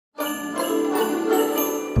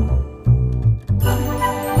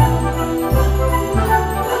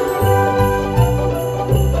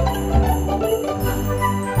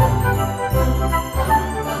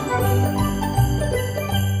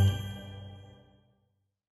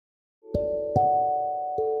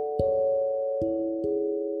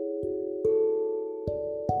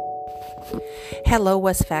Hello,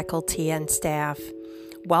 West faculty and staff.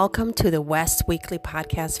 Welcome to the West Weekly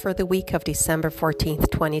Podcast for the week of December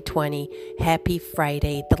 14th, 2020. Happy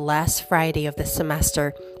Friday, the last Friday of the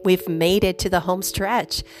semester. We've made it to the home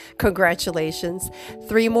stretch. Congratulations.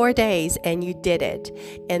 3 more days and you did it.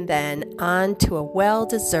 And then on to a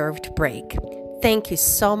well-deserved break. Thank you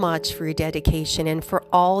so much for your dedication and for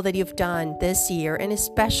all that you've done this year and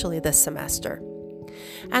especially this semester.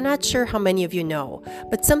 I'm not sure how many of you know,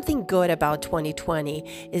 but something good about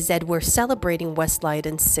 2020 is that we're celebrating West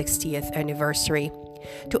Leiden's 60th anniversary.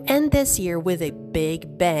 To end this year with a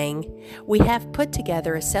big bang, we have put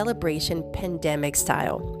together a celebration pandemic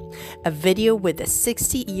style, a video with the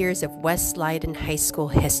 60 years of West Leiden High School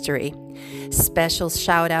history. Special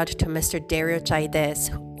shout out to Mr. Dario Chaides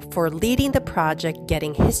for leading the project,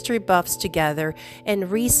 getting history buffs together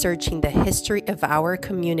and researching the history of our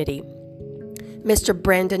community. Mr.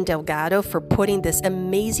 Brandon Delgado for putting this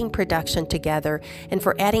amazing production together and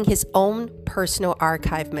for adding his own personal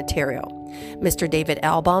archive material. Mr. David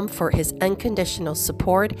Albom for his unconditional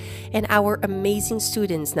support, and our amazing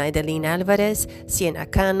students Naidelin Alvarez, Siena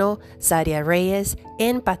Cano, Zaria Reyes,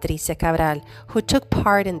 and Patricia Cabral, who took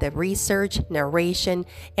part in the research, narration,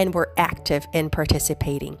 and were active in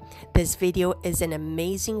participating. This video is an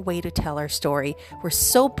amazing way to tell our story. We're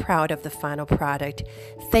so proud of the final product.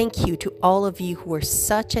 Thank you to all of you who were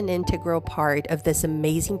such an integral part of this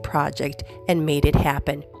amazing project and made it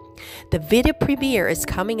happen. The video premiere is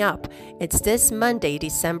coming up. It's this Monday,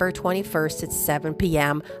 December 21st at 7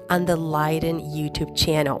 p.m. on the Leiden YouTube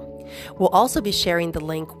channel. We'll also be sharing the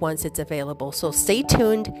link once it's available, so stay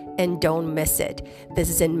tuned and don't miss it. This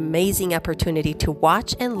is an amazing opportunity to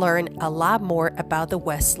watch and learn a lot more about the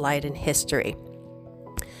West Leiden history.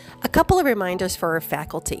 A couple of reminders for our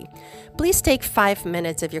faculty. Please take 5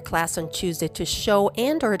 minutes of your class on Tuesday to show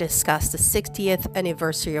and or discuss the 60th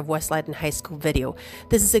anniversary of West Leiden High School video.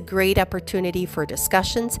 This is a great opportunity for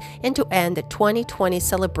discussions and to end the 2020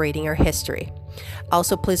 celebrating our history.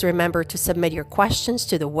 Also, please remember to submit your questions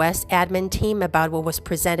to the West admin team about what was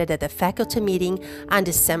presented at the faculty meeting on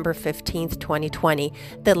December 15th, 2020.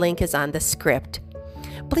 The link is on the script.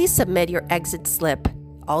 Please submit your exit slip,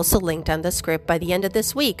 also linked on the script, by the end of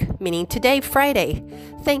this week, meaning today, Friday.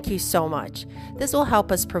 Thank you so much. This will help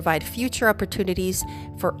us provide future opportunities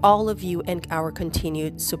for all of you and our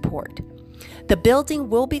continued support. The building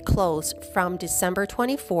will be closed from December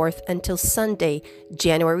 24th until Sunday,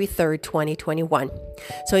 January 3rd, 2021.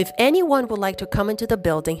 So if anyone would like to come into the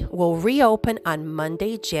building, we'll reopen on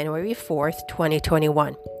Monday, January 4th,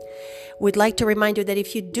 2021. We'd like to remind you that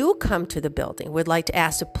if you do come to the building, we'd like to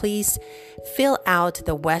ask to please fill out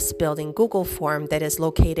the West Building Google form that is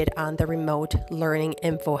located on the Remote Learning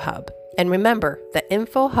Info Hub. And remember, the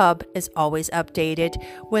Info Hub is always updated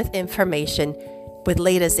with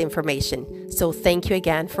latest information. So thank you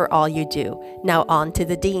again for all you do. Now on to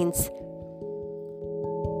the deans.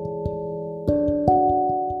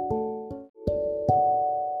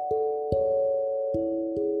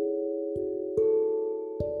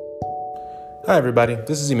 Hi everybody,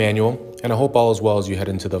 this is Emmanuel, and I hope all is well as you head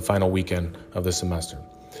into the final weekend of the semester.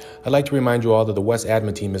 I'd like to remind you all that the West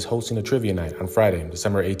Admin team is hosting a trivia night on Friday,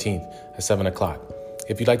 December 18th at 7 o'clock.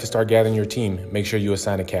 If you'd like to start gathering your team, make sure you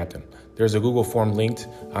assign a captain. There's a Google form linked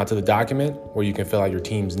onto the document where you can fill out your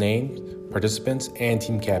team's name, participants, and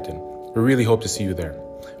team captain. We really hope to see you there.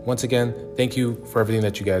 Once again, thank you for everything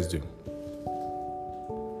that you guys do.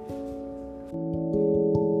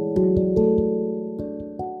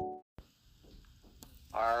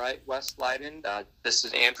 West Leiden. This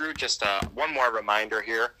is Andrew. Just one more reminder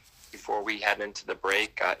here before we head into the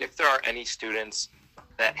break. If there are any students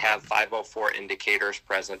that have 504 indicators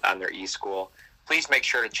present on their eSchool, please make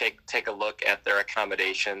sure to take a look at their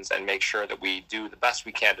accommodations and make sure that we do the best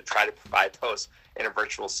we can to try to provide those in a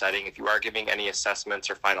virtual setting. If you are giving any assessments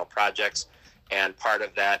or final projects, and part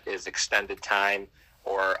of that is extended time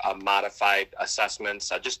or modified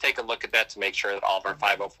assessments, just take a look at that to make sure that all of our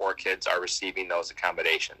 504 kids are receiving those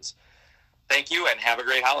accommodations. Thank you and have a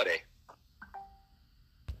great holiday.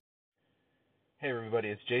 Hey everybody,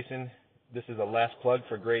 it's Jason. This is a last plug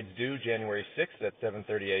for grades due January 6th at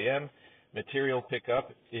 7:30 a.m. Material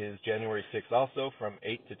pickup is January 6th also from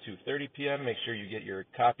 8 to 2:30 p.m. Make sure you get your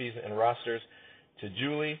copies and rosters to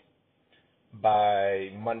Julie by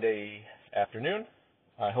Monday afternoon.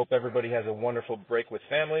 I hope everybody has a wonderful break with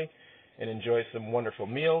family and enjoys some wonderful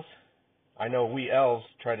meals. I know we elves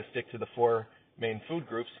try to stick to the 4 main food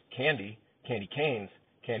groups: candy, candy canes,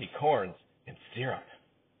 candy corns, and syrup.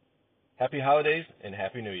 Happy holidays and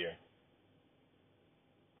Happy New Year.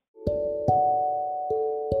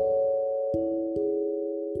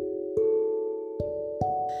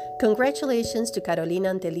 Congratulations to Carolina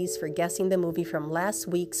Antelis for guessing the movie from last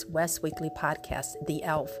week's West Weekly podcast, The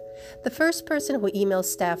Elf. The first person who emails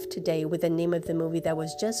staff today with the name of the movie that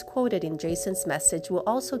was just quoted in Jason's message will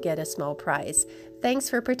also get a small prize. Thanks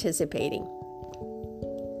for participating.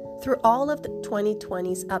 Through all of the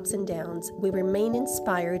 2020's ups and downs, we remain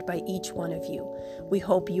inspired by each one of you. We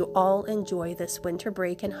hope you all enjoy this winter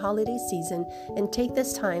break and holiday season and take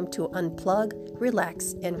this time to unplug,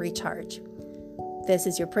 relax, and recharge. This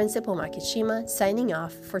is your Principal Makishima signing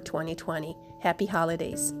off for 2020. Happy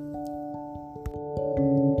holidays.